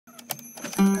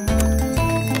With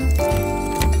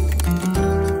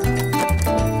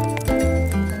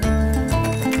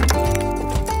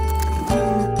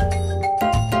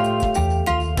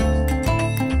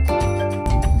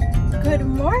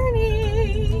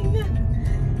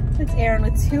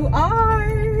 2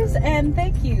 R's, and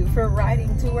thank you for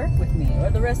riding to work with me, or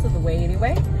the rest of the way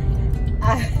anyway.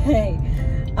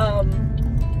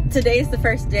 Today's the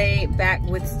first day back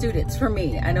with students for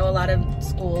me. I know a lot of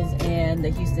schools in the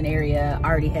Houston area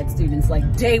already had students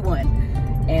like day one,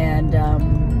 and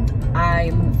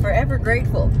I'm forever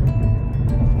grateful.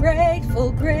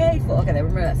 Grateful. Okay, I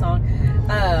remember that song.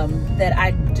 That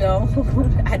I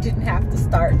didn't have to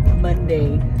start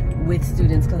Monday with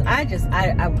students, because I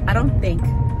don't think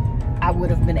I would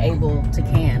have been able to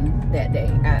can that day.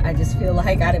 I just feel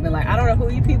like I'd have been like, I don't know who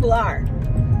you people are,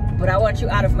 but I want you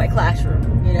out of my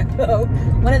classroom, you know.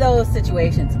 One of those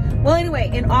situations. Well,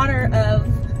 anyway, in honor of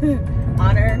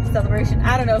honor celebration,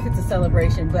 I don't know if it's a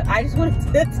celebration, but I just wanted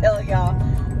to tell y'all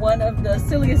one of the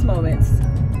silliest moments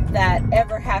that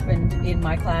ever happened in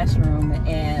my classroom,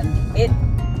 and it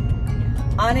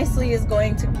honestly is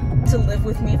going to live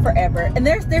with me forever. And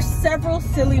there's several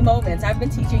silly moments. I've been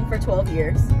teaching for 12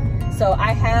 years, so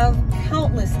I have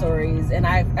countless stories, and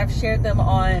I've shared them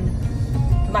on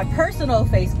my personal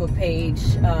Facebook page,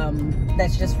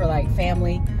 that's just for like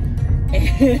family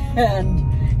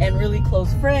and really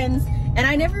close friends. And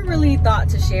I never really thought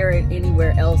to share it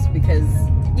anywhere else because,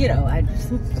 you know, I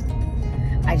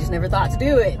just never thought to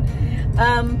do it.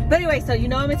 But anyway, so you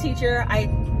know I'm a teacher. I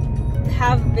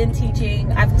have been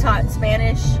teaching. I've taught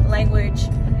Spanish language,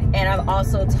 and I've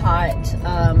also taught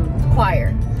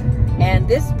choir. And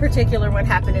this particular one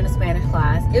happened in a Spanish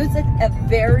class. It was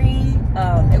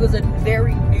a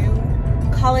very new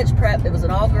college prep. It was an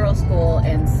all-girls school,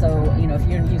 and so, you know, if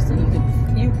you're in Houston,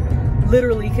 you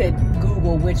literally could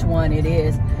Google which one it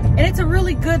is. And it's a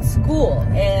really good school.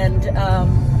 And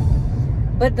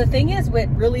but the thing is, with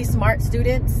really smart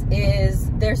students is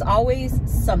there's always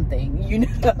something, you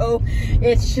know.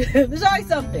 There's always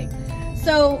something.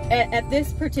 So at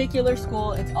this particular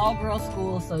school, it's all girls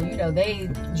school, so you know they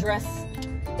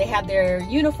have their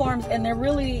uniforms, and their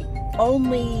really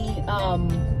only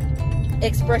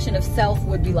expression of self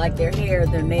would be like their hair,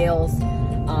 their nails,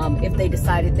 if they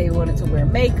decided they wanted to wear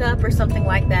makeup or something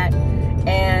like that.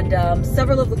 And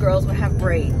several of the girls would have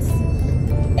braids,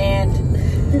 and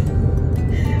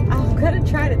I'm gonna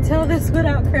try to tell this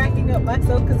without cracking up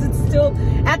myself, because it's still,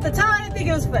 at the time I didn't think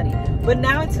it was funny, but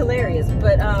now it's hilarious.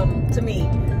 But to me,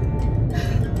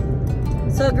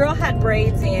 so a girl had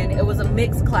braids in. It was a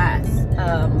mixed class,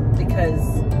 because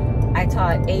I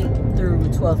taught 8th through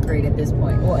 12th grade at this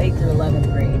point, well, 8th through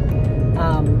 11th grade.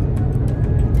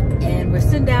 And we're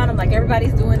sitting down, I'm like,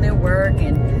 everybody's doing their work,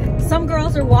 and some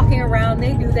girls are walking around.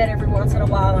 They do that every once in a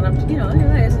while, and I'm, you know,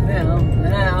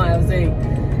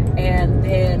 and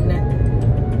then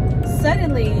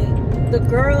suddenly the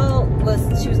girl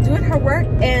she was doing her work,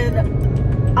 and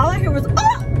all I hear was,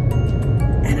 oh!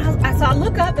 And so I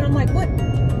look up, and I'm like,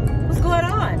 what's going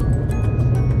on?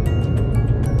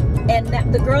 And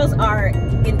the girls are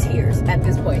in tears at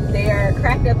this point. They are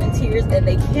cracked up in tears, and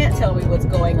they can't tell me what's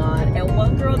going on. And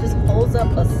one girl just holds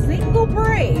up a single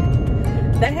braid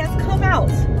that has come out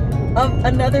of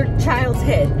another child's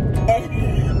head.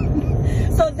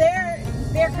 And so they're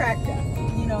cracked up.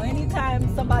 You know, anytime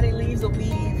somebody leaves a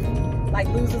weave, like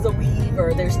loses a weave,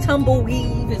 or there's tumble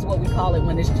weave is what we call it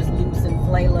when it's just loose and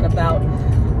flailing about.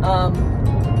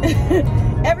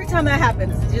 Every time that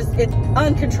happens, it's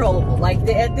uncontrollable. Like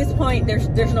at this point,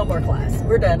 there's no more class.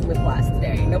 We're done with class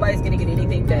today. Nobody's gonna get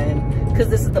anything done because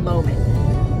this is the moment.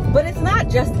 But it's not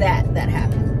just that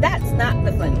happened. That's not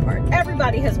the funny part.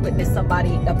 Everybody has witnessed a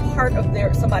part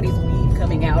of somebody's weave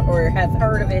coming out, or have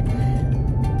heard of it.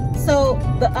 So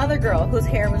the other girl, whose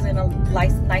hair was in a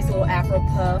nice little afro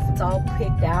puff, it's all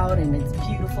picked out and it's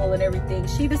beautiful and everything,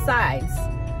 she decides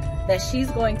that she's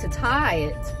going to tie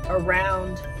it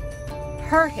around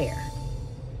her hair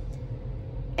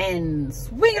and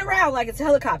swing it around like it's a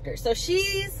helicopter. So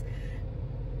she's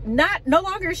no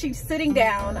longer she's sitting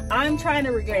down. I'm trying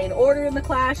to regain order in the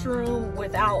classroom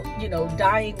without, you know,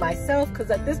 dying myself, because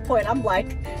at this point I'm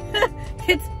like,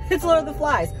 it's Lord of the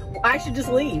Flies. I should just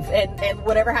leave, and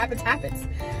whatever happens, happens.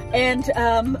 And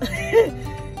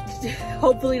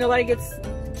hopefully nobody gets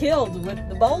killed with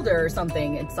the boulder or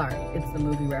something. It's the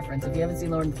movie reference. If you haven't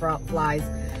seen Lord of the Flies,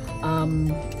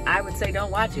 I would say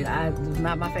don't watch it. It's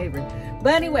not my favorite.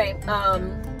 But anyway,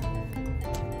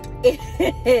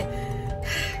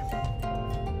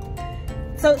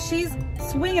 so she's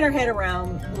swinging her head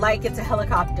around like it's a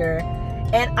helicopter,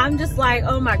 And I'm just like,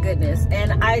 oh my goodness.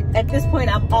 And at this point,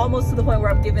 I'm almost to the point where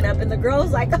I'm giving up. And the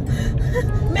girl's like,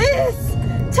 Miss,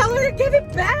 tell her to give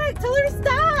it back. Tell her to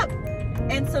stop.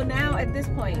 And so now at this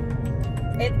point,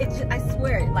 I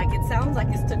swear, like, it sounds like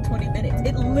it took 20 minutes.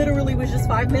 It literally was just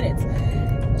 5 minutes.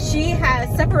 She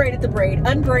has separated the braid,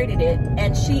 unbraided it,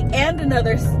 and she and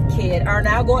another kid are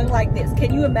now going like this.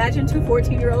 Can you imagine two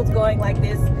 14-year-olds going like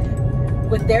this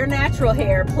with their natural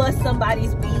hair plus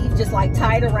somebody's weave just like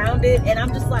tied around it? And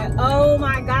I'm just like, oh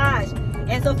my gosh.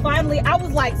 And so finally I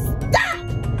was like, stop!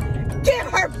 Give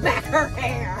her back her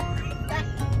hair.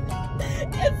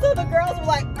 And so the girls were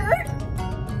like,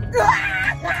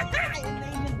 and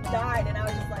they just died. And I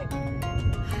was just like,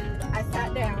 I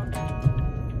sat down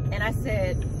and I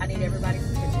said, I need everybody's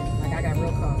attention. Like, I got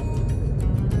real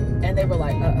calm. And they were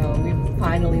like, uh-oh, we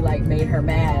finally like made her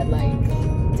mad. Like,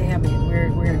 damn it,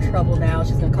 we're in trouble now.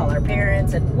 She's gonna call our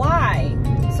parents. And why?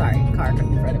 Sorry, car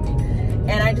coming in front of me.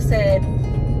 And I just said,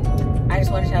 I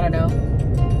just want y'all to know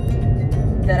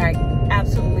that I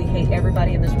absolutely hate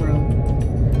everybody in this room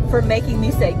for making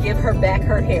me say, give her back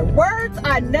her hair. Words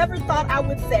I never thought I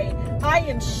would say. I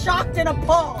am shocked and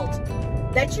appalled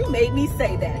that you made me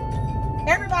say that.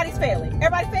 Everybody's failing.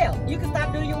 Everybody failed. You can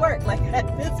stop doing your work. Like, at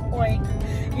this point,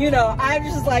 you know, I'm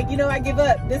just like, you know, I give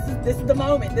up. This is the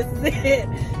moment. This is it.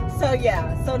 So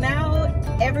yeah. So now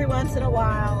every once in a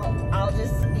while, I'll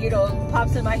just, you know,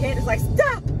 pops in my head. It's like,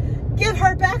 stop! Give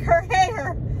her back her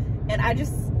hair. And I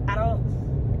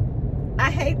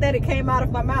hate that it came out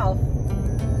of my mouth.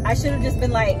 I should have just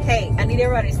been like, hey, I need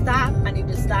everybody to stop. I need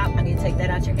to stop. I need to take that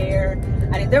out your hair.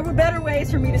 There were better ways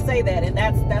for me to say that, and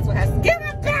that's what has to give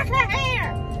her back her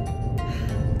hair.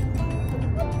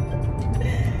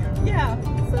 Yeah,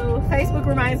 so Facebook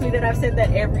reminds me that I've said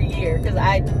that every year, because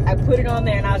I put it on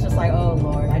there and I was just like, oh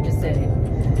Lord, I just said it.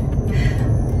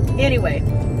 Anyway,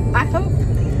 I hope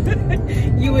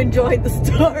you enjoyed the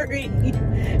story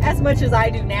as much as I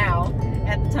do now.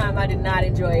 At the time, I did not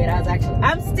enjoy it.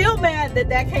 I'm still mad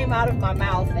that came out of my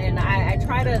mouth, and I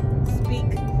try to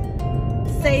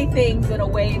say things in a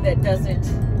way that doesn't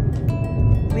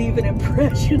leave an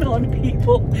impression on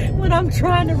people when I'm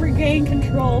trying to regain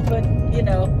control, but you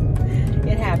know,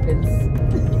 it happens.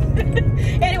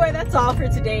 Anyway, that's all for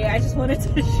today. I just wanted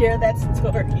to share that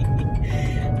story.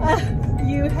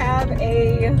 You have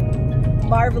a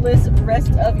marvelous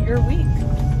rest of your week.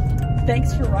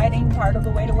 Thanks for riding part of the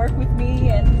way to work with me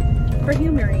and for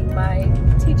humoring my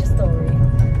teach a story.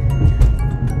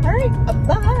 All right,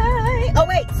 bye. Oh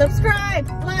wait, subscribe,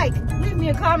 like, leave me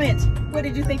a comment. What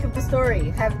did you think of the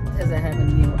story? Has that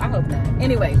happened to you? I hope not.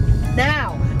 Anyway,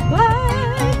 now,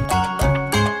 bye.